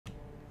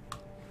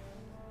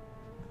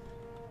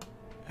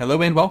Hello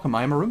and welcome,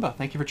 I am Arumba.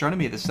 Thank you for joining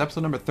me. This is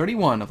episode number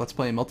 31 of Let's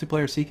Play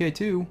Multiplayer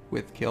CK2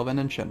 with Kailvin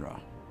and Shenryyr.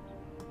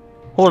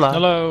 Hola.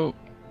 Hello.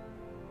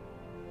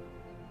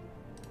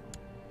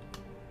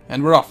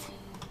 And we're off.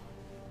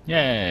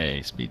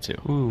 Yay, speed 2.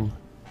 Ooh.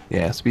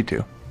 Yeah, speed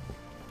 2.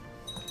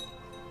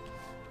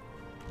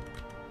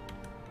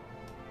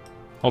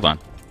 Hold on.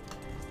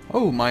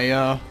 Oh,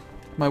 my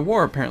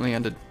war apparently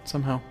ended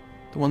somehow.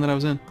 The one that I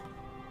was in.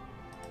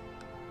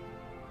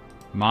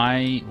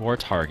 My war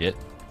target,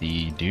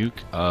 the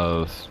Duke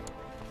of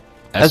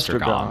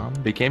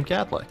Estragon, became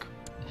Catholic.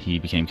 he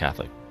became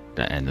Catholic.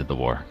 That ended the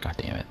war. God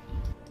damn it.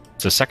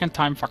 It's the second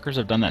time fuckers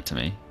have done that to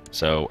me.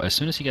 So as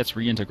soon as he gets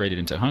reintegrated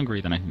into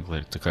Hungary, then I can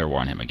declare war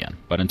on him again.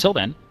 But until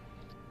then,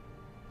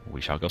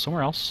 we shall go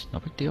somewhere else. No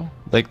big deal.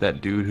 Like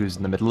that dude who's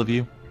in the middle of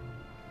you.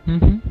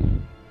 Mm-hmm.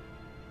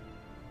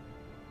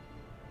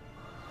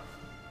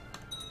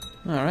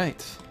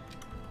 Alright.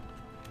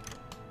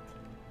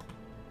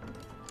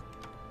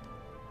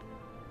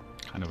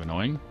 Kind of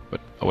annoying, but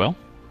oh well.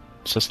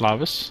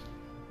 Sislavis.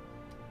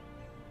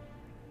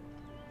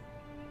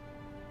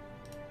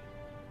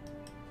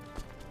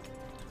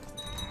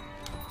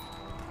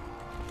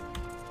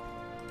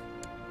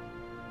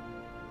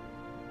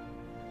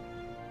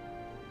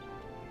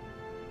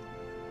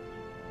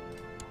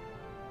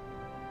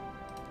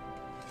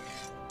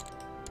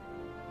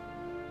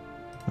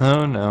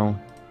 Oh no.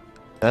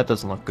 That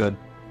doesn't look good.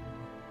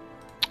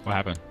 What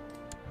happened?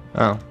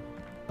 Oh.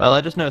 Well,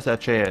 I just noticed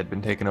that Chea had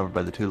been taken over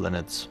by the two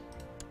Linnets.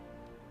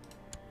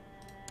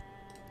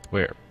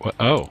 Where? What?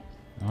 Oh.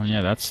 Oh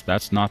yeah,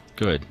 that's not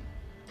good.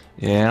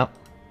 Yeah.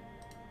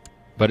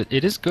 But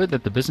it is good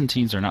that the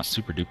Byzantines are not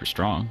super duper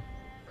strong.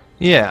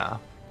 Yeah.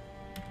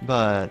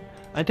 But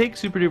I take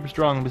super duper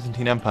strong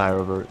Byzantine Empire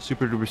over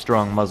super duper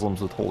strong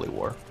Muslims with Holy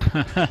War.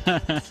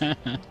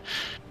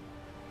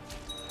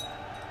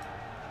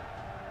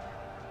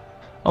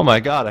 Oh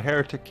my god, a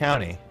heretic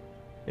county.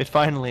 It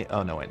finally...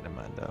 Oh no, wait, never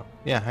mind though.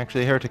 Yeah,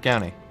 actually a heretic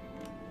county.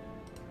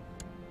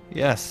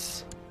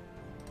 Yes.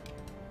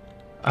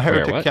 A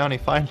heretic what? county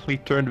finally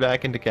turned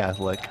back into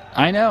Catholic.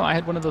 I know, I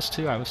had one of those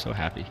too. I was so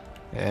happy.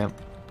 Yeah.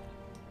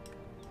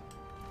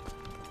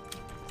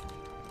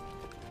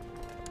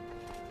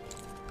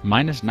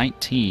 Minus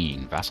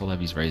 19. Vassal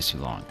levies raised too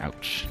long.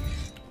 Ouch.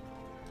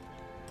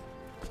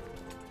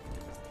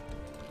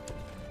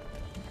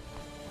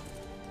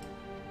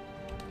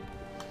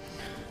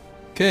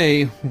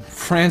 Okay,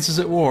 France is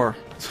at war.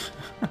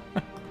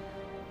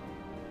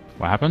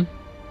 What happened?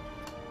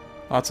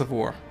 Lots of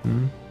war.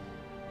 Hmm?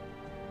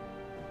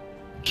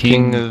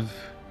 King of...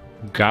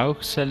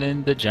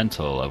 Gaucelin the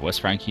Gentle of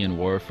West Frankian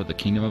War for the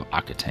Kingdom of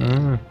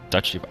Aquitaine,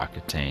 Duchy of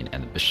Aquitaine,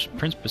 and the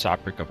Prince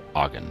Bishopric of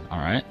Agen.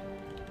 Alright.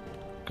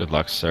 Good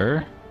luck,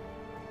 sir.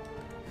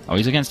 Oh,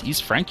 he's against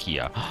East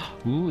Francia.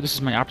 Ooh, this is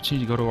my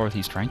opportunity to go to war with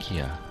East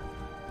Francia.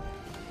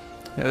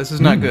 Yeah, this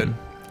is not good.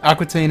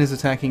 Aquitaine is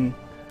attacking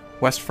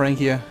West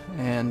Francia,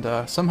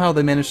 and somehow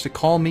they managed to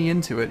call me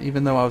into it,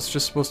 even though I was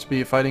just supposed to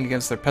be fighting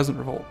against their peasant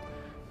revolt.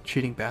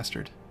 Cheating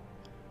bastard.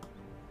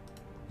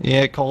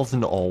 Yeah, it calls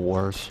into all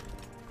wars.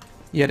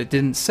 Yet it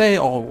didn't say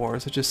all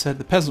wars, it just said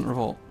the peasant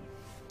revolt.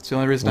 It's the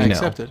only reason I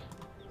accepted.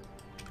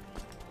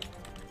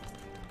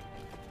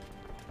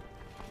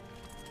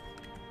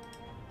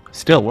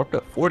 Still, we're up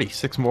to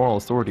 46 moral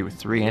authority with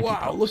 3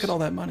 anti-popes. Wow, look at all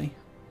that money.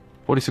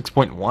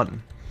 46.1.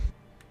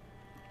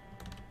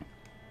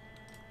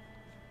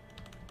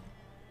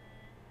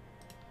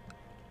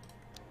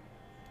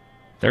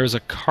 There's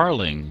a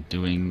Carling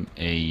doing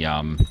a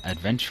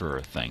adventurer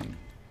thing.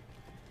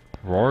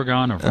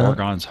 Rorgon of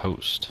Rorgon's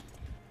host.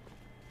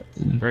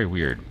 Very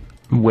weird.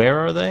 Where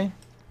are they?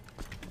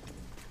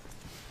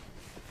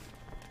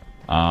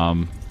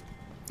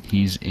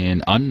 He's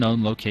in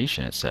unknown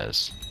location, it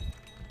says.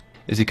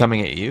 Is he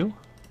coming at you?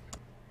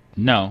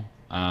 No.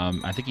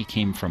 I think he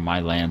came from my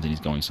land and he's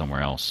going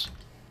somewhere else.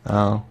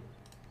 Oh.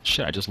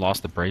 Shit, I just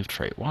lost the brave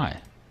trait. Why?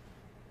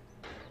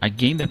 I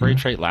gained the brave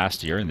trait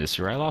last year and this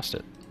year I lost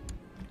it.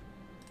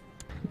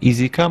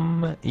 Easy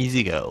come,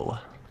 easy go.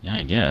 Yeah,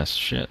 I guess.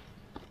 Shit.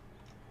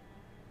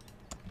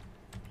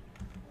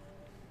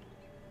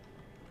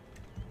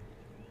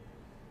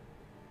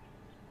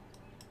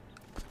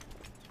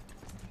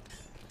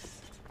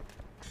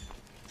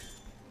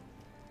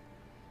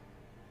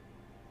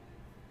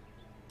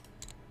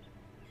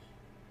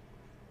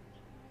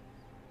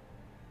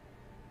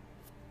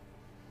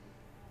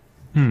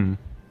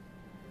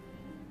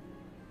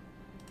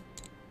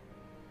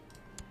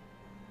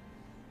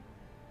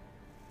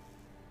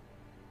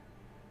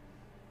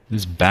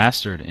 This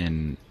bastard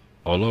in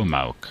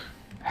Olomouc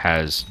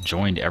has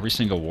joined every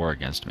single war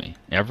against me.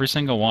 Every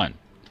single one.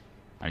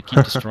 I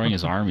keep destroying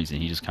his armies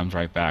and he just comes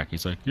right back.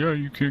 He's like, yeah,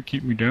 you can't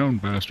keep me down,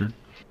 bastard.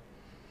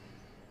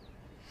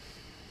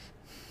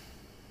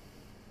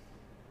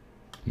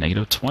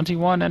 Negative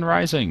 21 and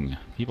rising.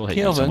 People hate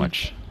me so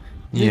much.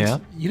 Yeah.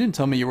 You didn't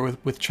tell me you were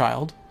with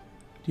child.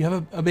 Do you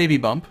have a baby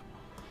bump?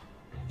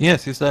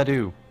 Yes, yes I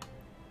do.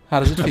 How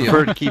does it feel?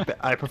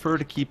 I prefer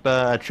to keep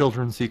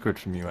children secret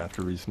from you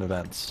after recent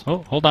events.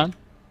 Oh, hold on.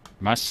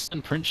 My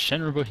son, Prince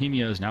Shenryyr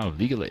Bohemia, is now of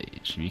legal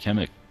age. You become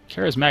a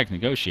charismatic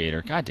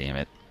negotiator. God damn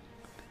it.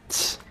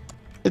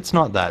 It's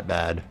not that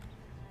bad.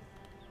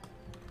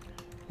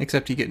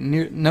 Except you get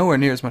nowhere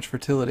near as much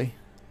fertility.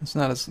 It's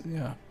not as...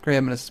 Yeah, Grey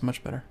Eminence is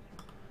much better.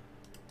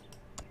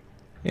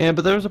 Yeah,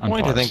 but there's a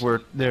point, I Unpause. think,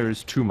 where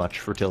there's too much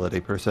fertility,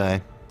 per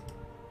se.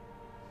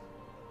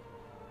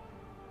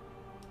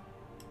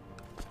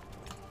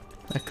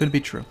 That could be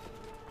true.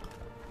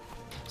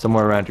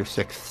 Somewhere around your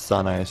 6th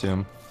son, I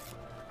assume.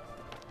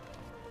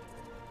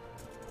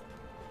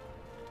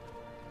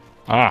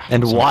 Ah,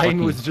 And some wine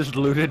fucking- was just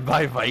looted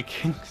by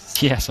Vikings.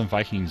 Yeah, some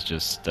Vikings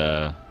just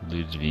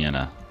looted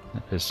Vienna.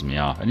 That pisses me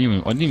off. I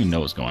didn't even know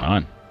what was going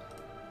on.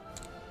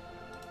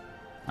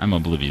 I'm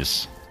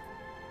oblivious.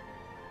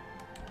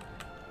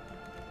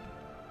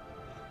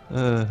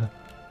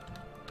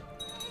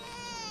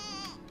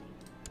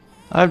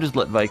 I've just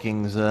let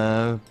Vikings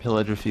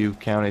pillage a few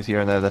counties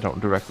here and there that don't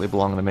directly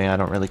belong to me. I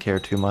don't really care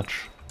too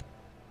much.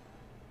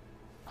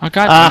 Oh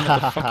god damn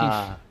it, the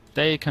fucking...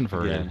 They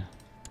converted. Again.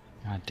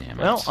 God damn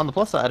it. Well, on the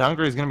plus side,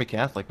 Hungary is going to be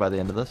Catholic by the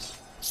end of this.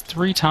 It's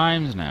 3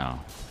 times now.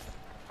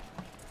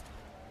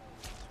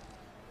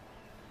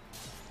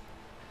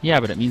 Yeah,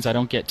 but it means I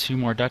don't get 2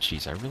 more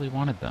duchies. I really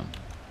wanted them.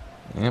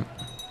 Yep.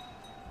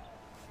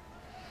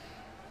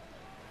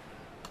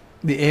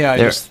 The AI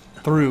There. just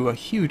threw a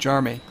huge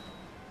army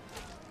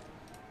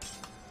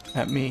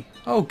at me.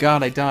 Oh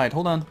god, I died.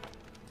 Hold on.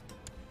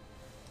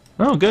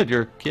 Oh, good.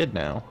 You're a kid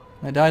now.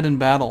 I died in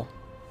battle.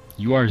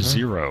 You are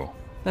 0.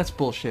 That's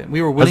bullshit.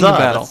 We were winning the Huzzah,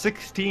 battle. that's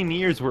 16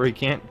 years where he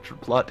can't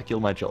plot to kill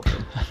my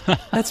children.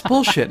 That's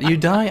bullshit. You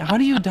die. How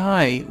do you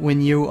die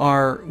when you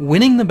are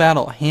winning the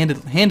battle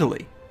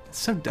handily? It's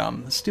so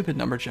dumb. The stupid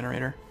number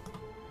generator.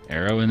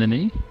 Arrow in the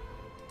knee?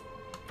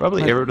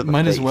 Probably arrow to the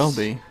Might face. as well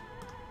be.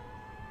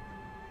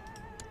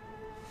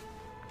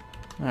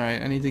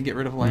 Alright, I need to get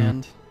rid of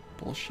land.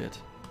 Bullshit.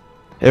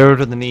 Arrow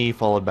to the knee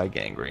followed by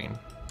gangrene.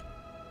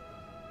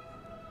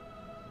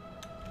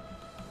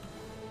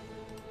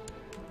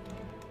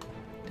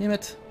 Damn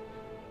it.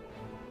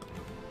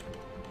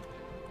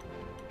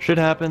 Shit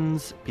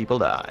happens, people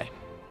die.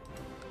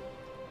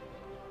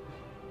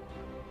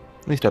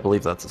 At least I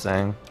believe that's a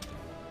saying.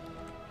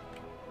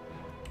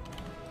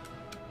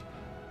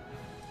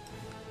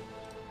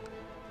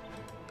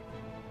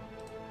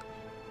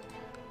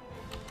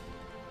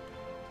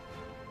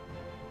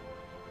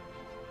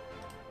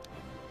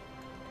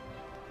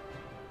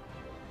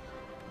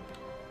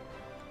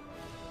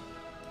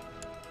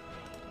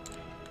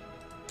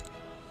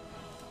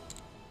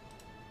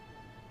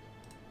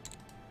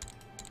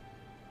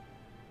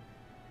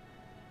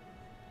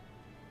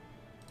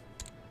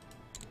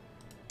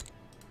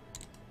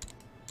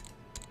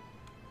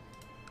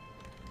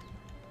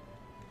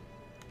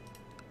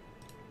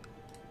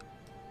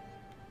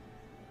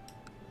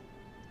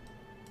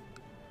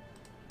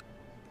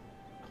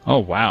 Oh,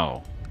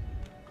 wow.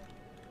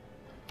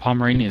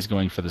 Pomerania is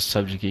going for the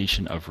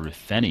subjugation of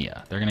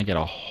Ruthenia. They're going to get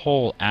a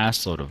whole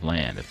assload of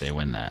land if they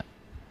win that.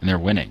 And they're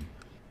winning.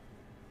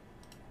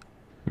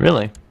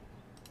 Really?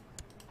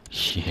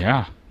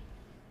 Yeah.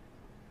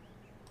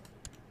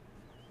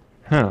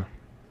 Huh.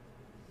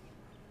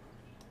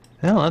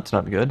 Well, that's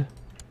not good.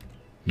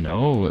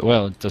 No,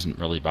 well, it doesn't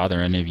really bother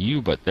any of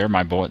you, but they're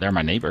my they're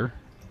my neighbor.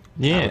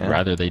 Yeah. I would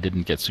rather they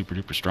didn't get super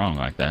duper strong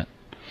like that.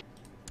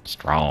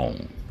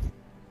 Strong.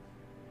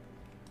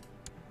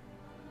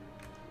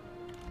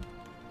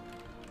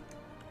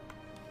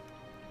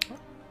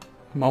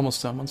 I'm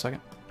almost done. 1 second.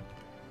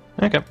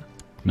 Okay.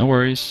 No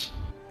worries.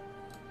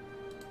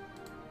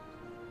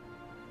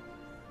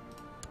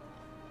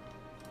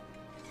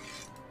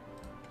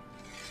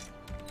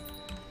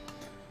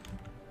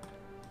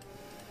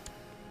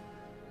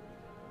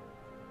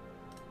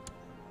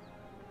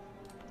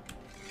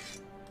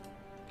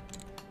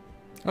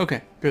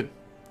 Okay, good.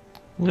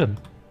 Good.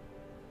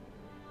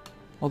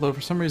 Although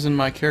for some reason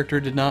my character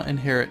did not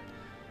inherit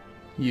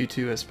you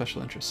two as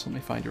special interests. Let me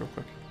find you real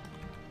quick.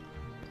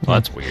 Well,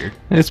 that's weird.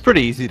 It's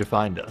pretty easy to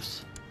find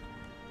us.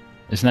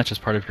 Isn't that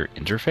just part of your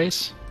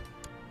interface?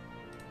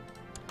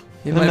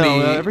 It No, might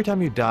be... every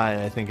time you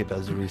die, I think it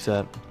does a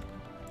reset.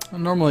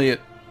 Normally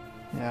it...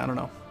 Yeah, I don't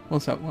know.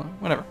 What's up?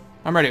 Whatever.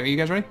 I'm ready. Are you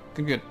guys ready?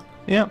 Good, good.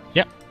 Yeah.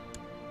 Yep.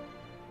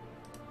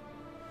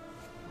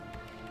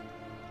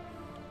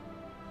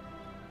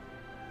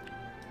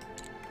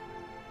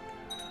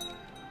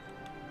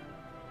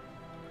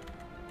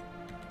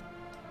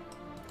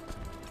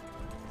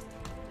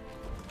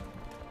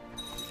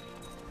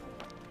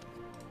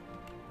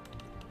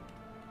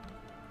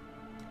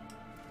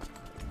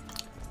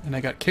 And I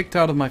got kicked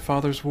out of my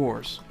father's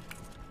wars.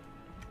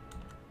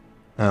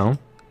 Oh.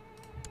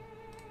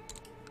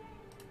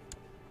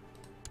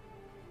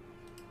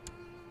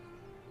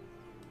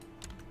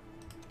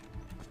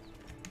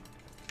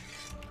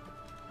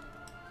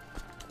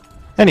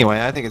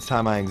 Anyway, I think it's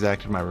time I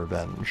exacted my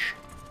revenge.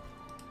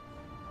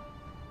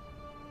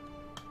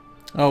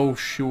 Oh,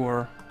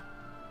 sure.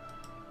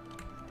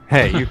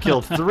 Hey, you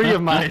killed 3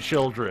 of my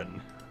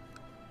children.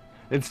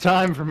 It's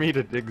time for me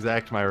to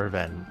exact my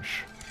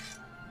revenge.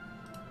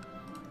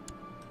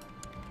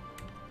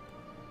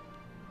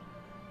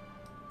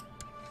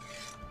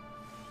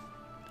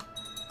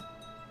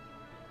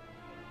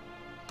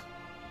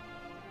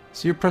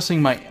 So you're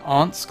pressing my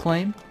aunt's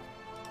claim?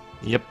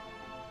 Yep.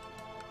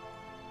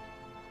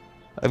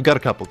 I've got a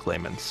couple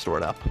claimants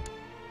stored up.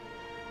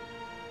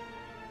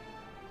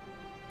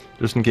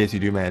 Just in case you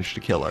do manage to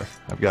kill her.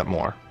 I've got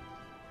more.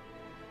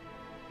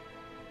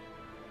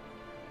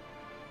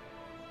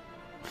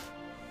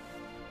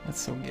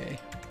 That's so gay.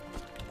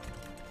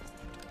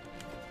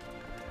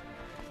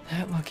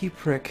 That lucky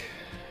prick.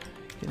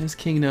 In his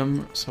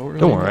kingdom so early.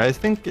 Don't worry, I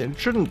think it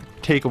shouldn't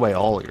take away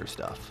all your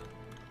stuff.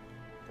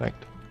 In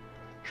fact,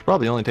 it should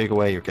probably only take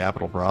away your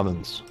capital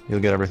province.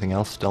 You'll get everything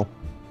else still.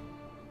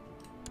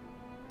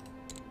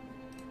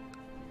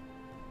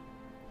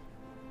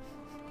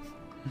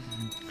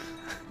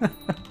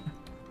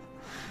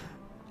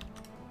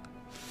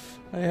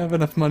 I have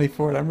enough money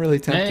for it. I'm really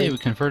tempted. Hey, we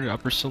converted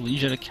Upper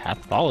Silesia to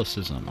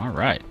Catholicism. All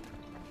right.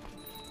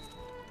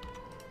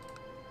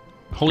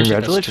 Holy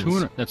shit,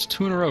 Congratulations. that's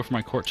two in a row for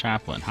my court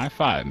chaplain. High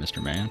five,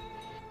 Mr. Man.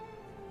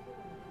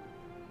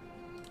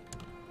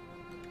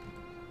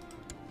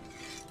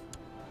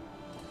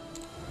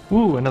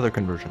 Ooh, another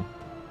conversion.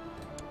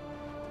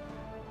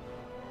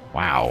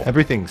 Wow.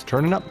 Everything's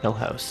turning up,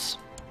 Millhouse.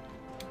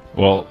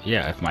 Well,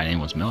 yeah, if my name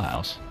was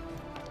Millhouse.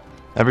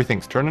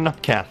 Everything's turning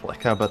up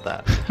Catholic. How about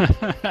that?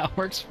 That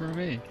works for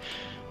me.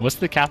 What's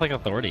the Catholic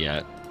authority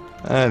at?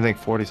 I think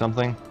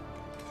 40-something.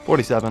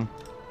 47.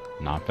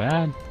 Not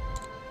bad.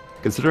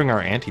 Considering our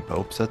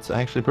anti-popes, that's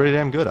actually pretty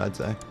damn good, I'd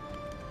say.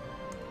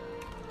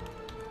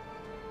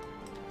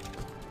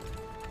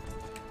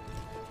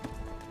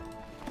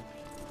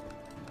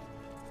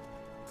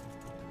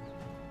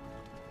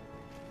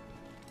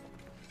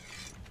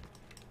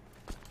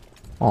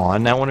 Aw,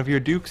 and now one of your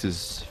dukes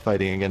is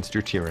fighting against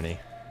your tyranny.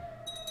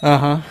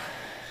 Uh-huh.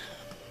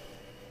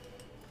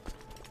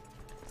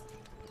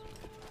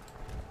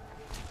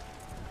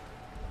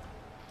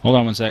 Hold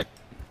on one sec.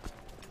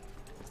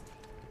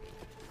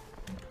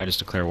 I just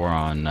declare war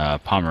on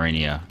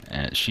Pomerania,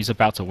 and she's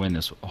about to win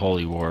this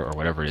holy war, or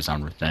whatever it is,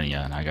 on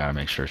Ruthenia, and I gotta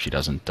make sure she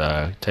doesn't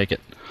take it.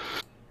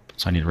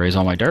 So I need to raise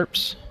all my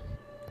derps.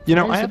 You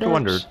know, Raise I have the to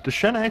wonder, derps. does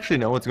Shen actually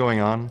know what's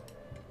going on?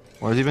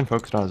 Or is he even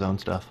focused on his own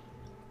stuff?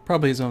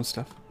 Probably his own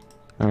stuff.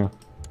 Oh.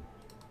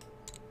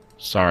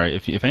 Sorry,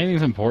 if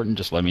anything's important,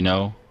 just let me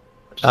know.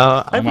 Just,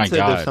 I oh my would say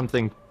god. there's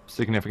something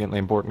significantly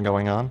important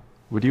going on.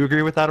 Would you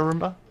agree with that,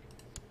 Arumba?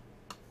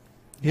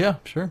 Yeah,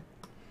 sure.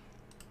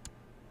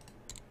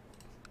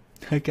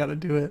 I gotta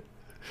do it.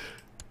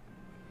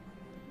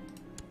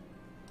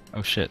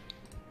 Oh shit.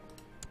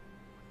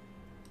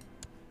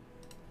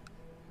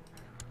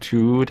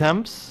 2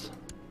 attempts?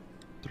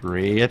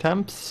 3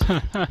 attempts?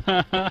 What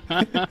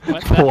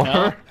the 4?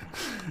 hell?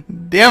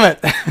 Damn it!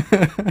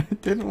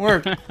 It didn't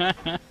work.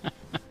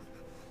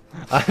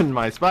 And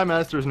my spy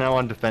master is now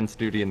on defense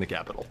duty in the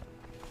capital.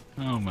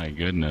 Oh my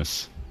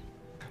goodness.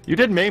 You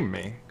did maim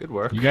me. Good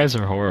work. You guys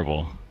are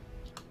horrible.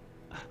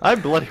 I'm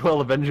bloody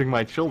well avenging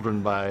my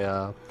children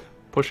by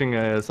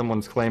pushing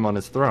someone's claim on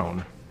his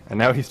throne. And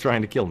now he's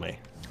trying to kill me.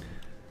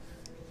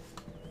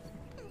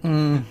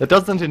 That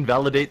doesn't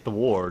invalidate the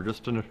war,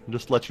 just to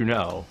let you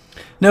know.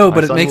 No, My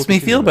but it son makes will me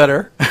feel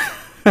continue better.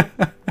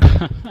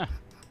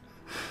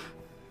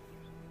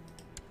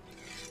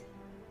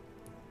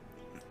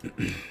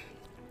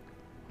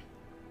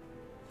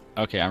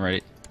 Okay, I'm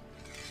ready.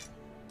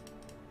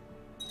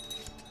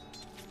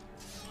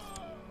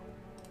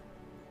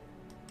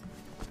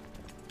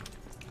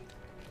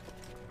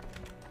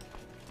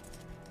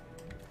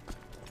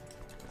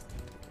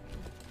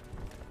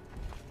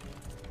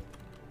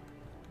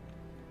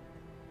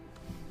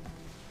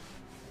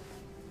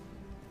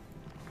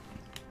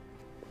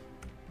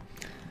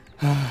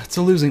 It's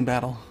a losing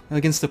battle.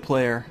 Against a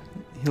player,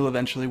 he'll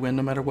eventually win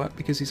no matter what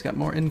because he's got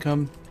more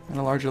income and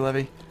a larger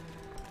levy.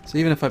 So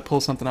even if I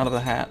pull something out of the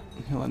hat,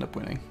 he'll end up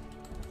winning.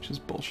 Which is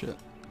bullshit.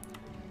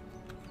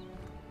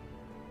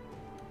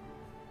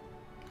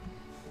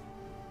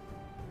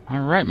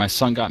 Alright, my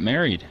son got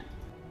married.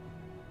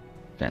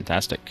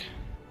 Fantastic.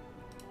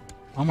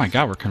 Oh my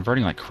god, we're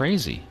converting like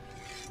crazy.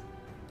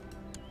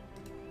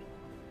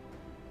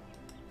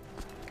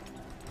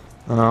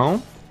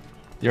 Oh?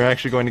 You're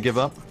actually going to give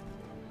up?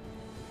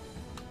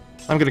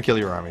 I'm gonna kill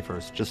your army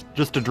first,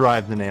 just to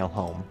drive the nail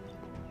home.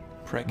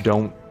 Prick.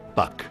 Don't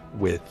fuck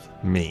with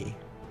me.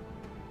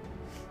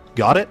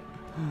 Got it?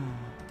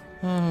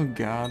 Oh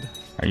god.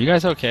 Are you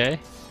guys okay?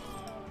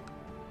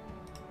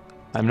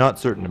 I'm not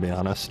certain, to be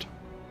honest.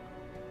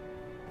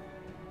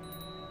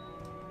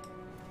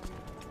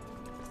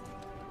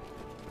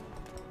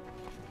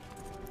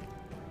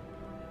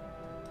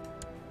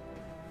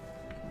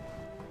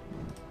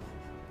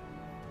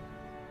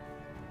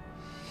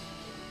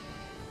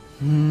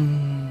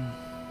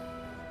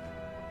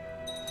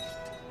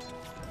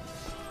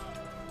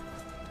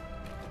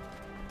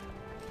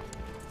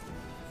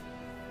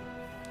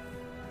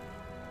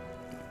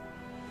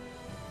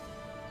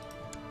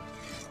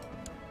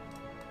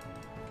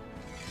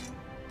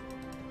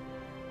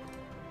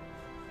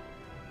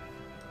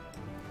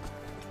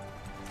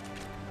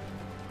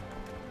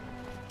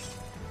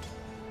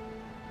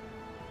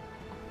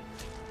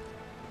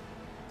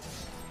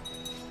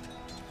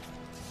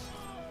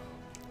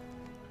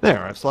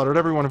 There, I've slaughtered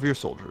every one of your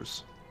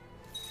soldiers.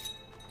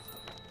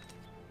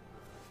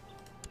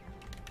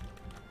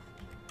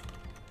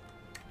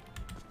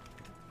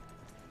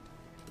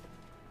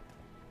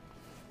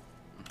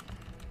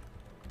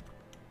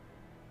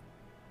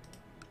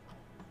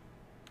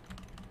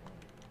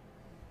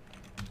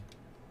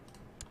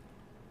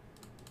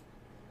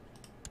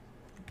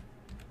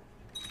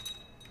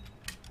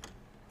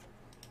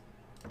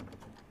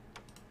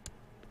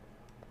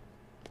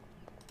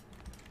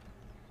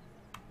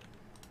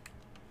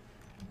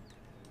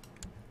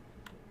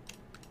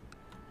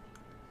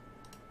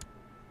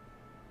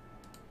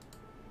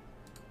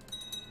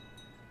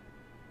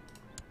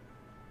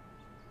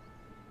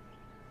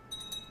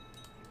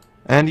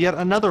 And yet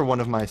another one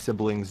of my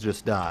siblings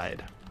just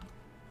died.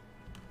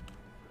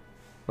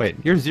 Wait,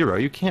 you're 0.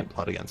 You can't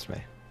plot against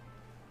me.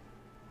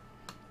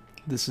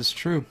 This is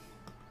true.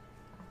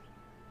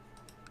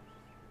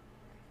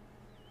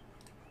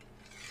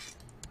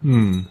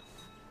 And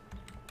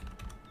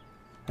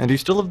you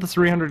still have the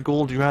 300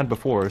 gold you had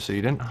before, so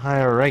you didn't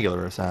hire a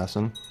regular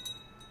assassin.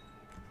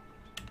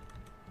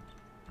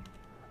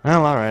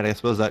 Well, alright, I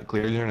suppose that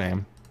clears your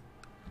name.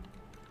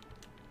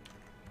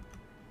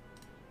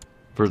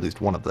 For at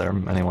least one of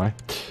them, anyway.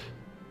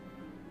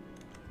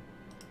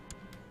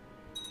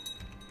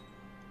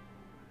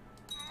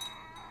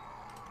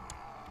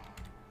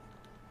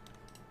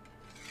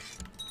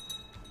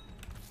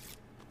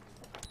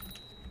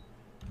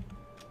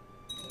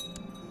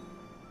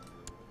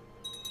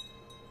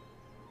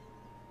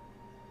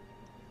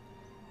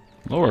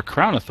 Lower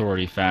Crown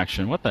Authority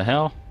faction. What the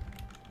hell?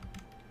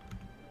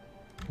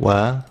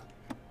 What?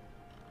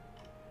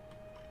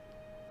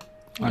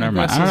 Oh, never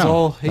mind. I don't This is know.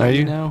 all hate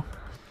you now.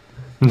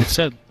 It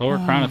said Lower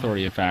Crown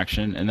Authority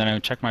faction, and then I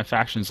check my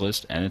factions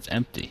list, and it's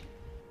empty.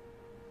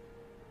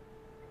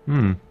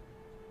 Maybe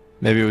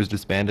it was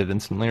disbanded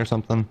instantly or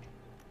something?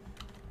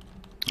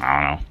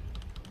 I don't know.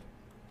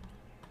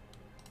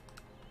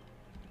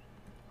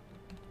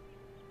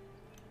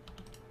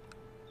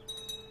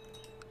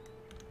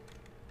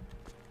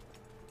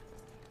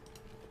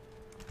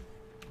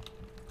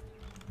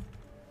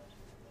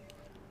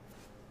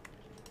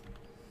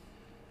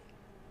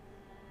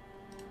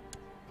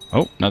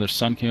 Oh, another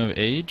Sun King of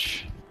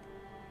Age.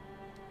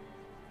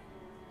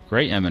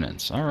 Great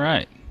Eminence.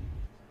 Alright.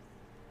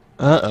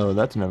 Uh-oh,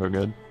 that's never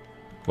good.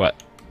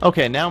 What?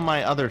 Okay, now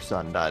my other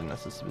son died in a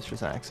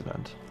suspicious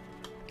accident.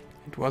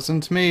 It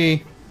wasn't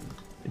me.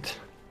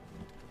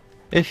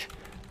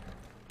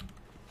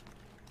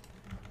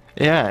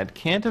 Yeah, it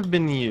can't have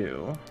been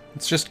you.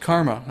 It's just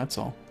karma, that's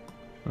all.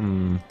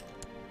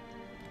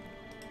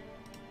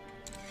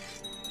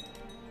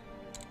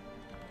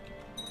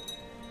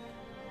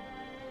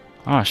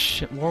 Oh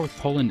shit, war with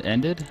Poland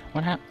ended?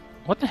 What happened?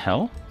 What the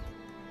hell?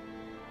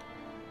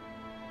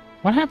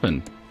 What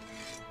happened?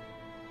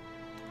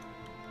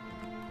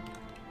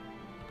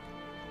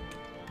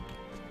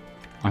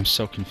 I'm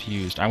so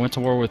confused. I went to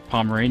war with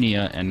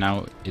Pomerania and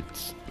now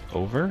it's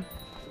over?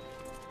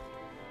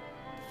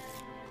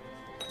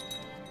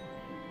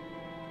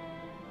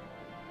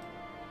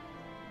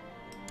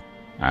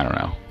 I don't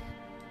know.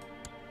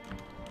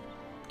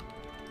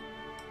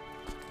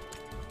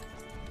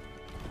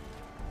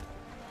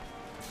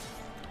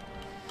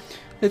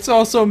 It's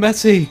all so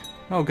messy.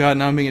 Oh god,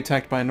 now I'm being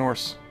attacked by a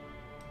Norse.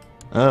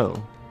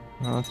 Oh.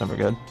 Well, that's never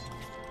good.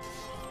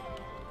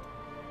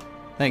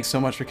 Thanks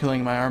so much for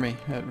killing my army.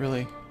 It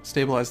really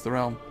stabilized the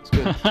realm. It's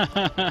good.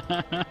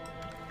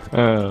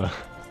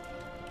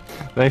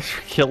 Thanks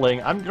for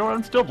killing.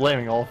 I'm still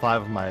blaming all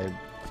 5 of my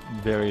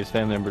various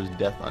family members'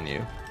 death on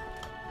you.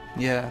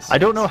 Yes. I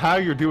don't know how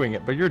you're doing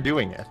it, but you're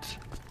doing it.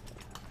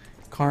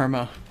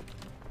 Karma.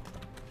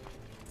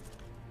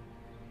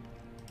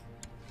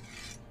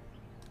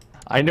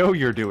 I know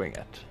you're doing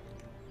it.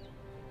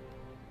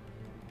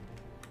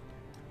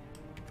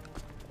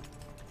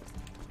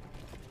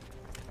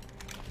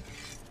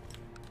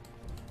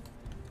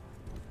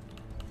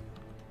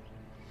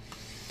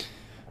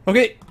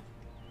 Okay.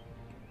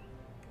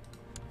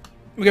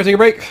 We gotta take a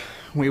break.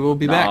 We will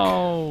be back.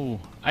 No,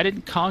 I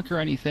didn't conquer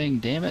anything,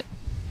 damn it.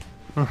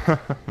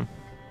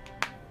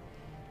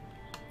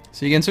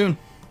 See you again soon.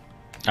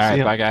 Alright,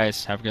 ya. bye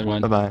guys. Have a good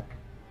one. Bye-bye.